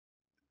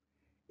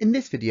In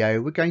this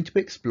video, we're going to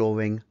be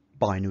exploring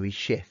binary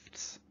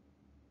shifts.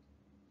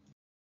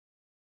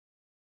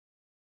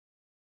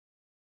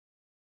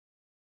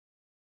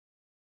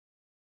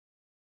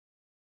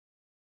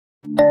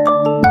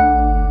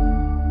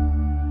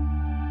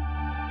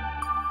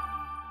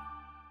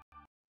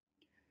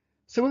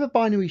 So with a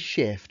binary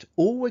shift,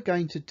 all we're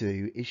going to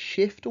do is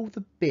shift all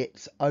the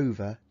bits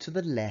over to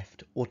the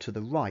left or to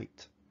the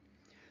right.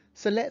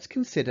 So let's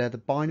consider the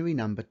binary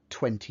number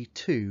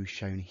 22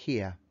 shown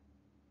here.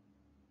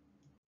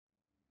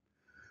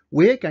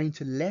 We're going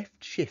to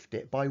left shift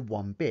it by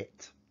 1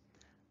 bit.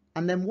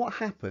 And then what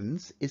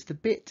happens is the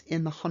bit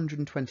in the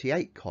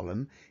 128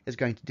 column is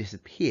going to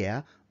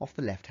disappear off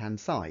the left-hand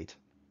side.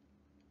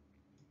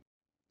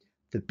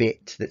 The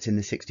bit that's in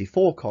the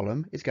 64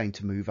 column is going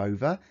to move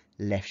over,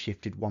 left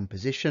shifted 1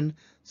 position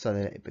so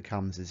that it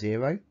becomes a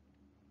 0.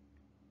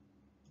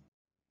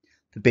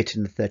 The bit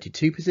in the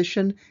 32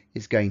 position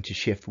is going to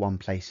shift 1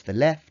 place to the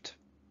left.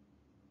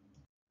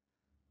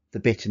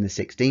 The bit in the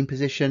 16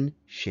 position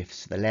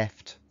shifts to the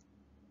left.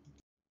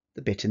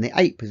 The bit in the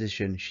 8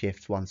 position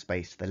shifts 1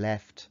 space to the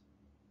left.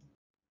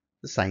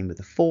 The same with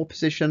the 4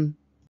 position,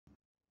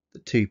 the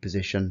 2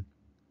 position,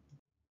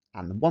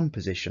 and the 1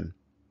 position.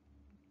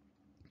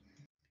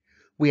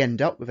 We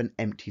end up with an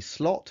empty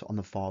slot on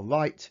the far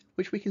right,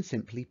 which we can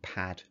simply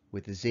pad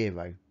with a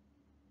 0.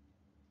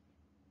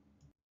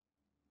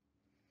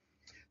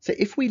 So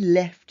if we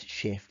left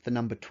shift the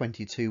number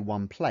 22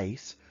 one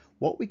place,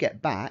 what we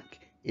get back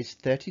is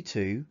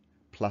 32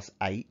 plus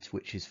 8,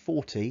 which is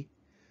 40,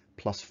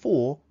 plus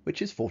 4,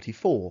 which is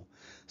 44.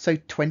 So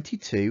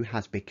 22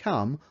 has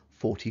become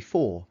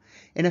 44.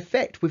 In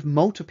effect, we've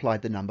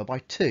multiplied the number by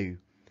 2.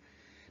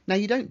 Now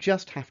you don't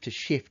just have to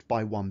shift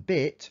by 1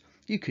 bit,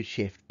 you could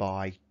shift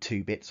by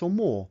 2 bits or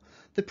more.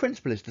 The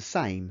principle is the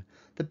same.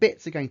 The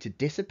bits are going to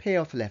disappear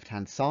off the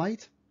left-hand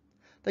side,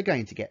 they're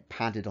going to get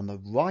padded on the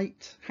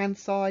right-hand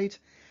side,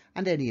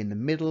 and any in the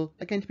middle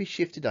are going to be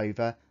shifted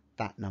over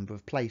that number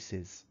of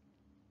places.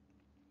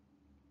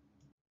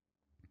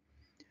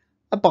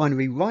 A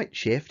binary right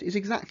shift is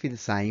exactly the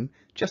same,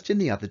 just in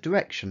the other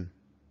direction.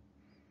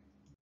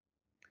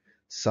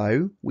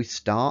 So we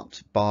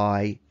start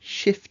by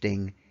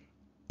shifting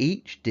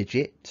each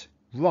digit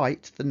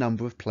right the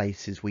number of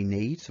places we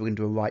need. So we're going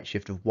to do a right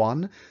shift of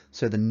 1.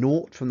 So the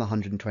 0 from the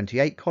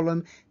 128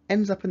 column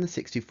ends up in the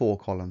 64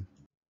 column.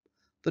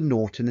 The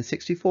 0 in the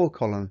 64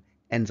 column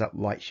ends up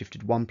right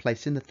shifted 1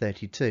 place in the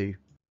 32.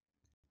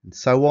 And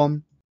so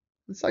on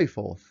and so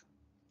forth.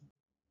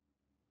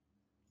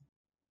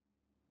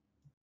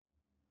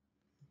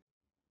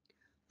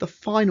 The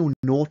final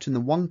 0 in the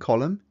 1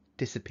 column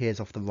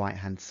disappears off the right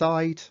hand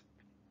side,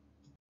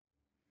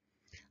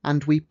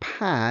 and we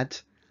pad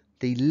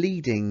the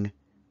leading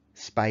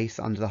space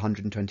under the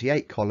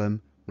 128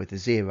 column with a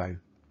 0.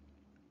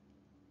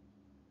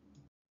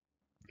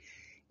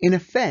 In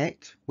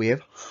effect, we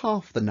have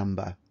half the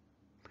number.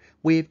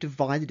 We have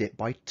divided it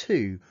by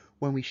 2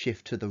 when we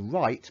shift to the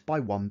right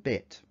by 1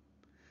 bit.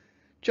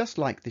 Just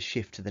like the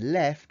shift to the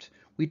left,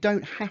 we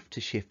don't have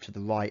to shift to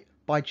the right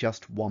by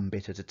just 1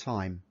 bit at a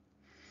time.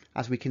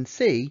 As we can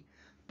see,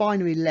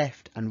 binary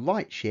left and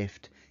right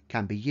shift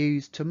can be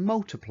used to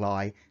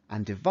multiply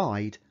and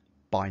divide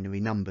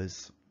binary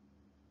numbers.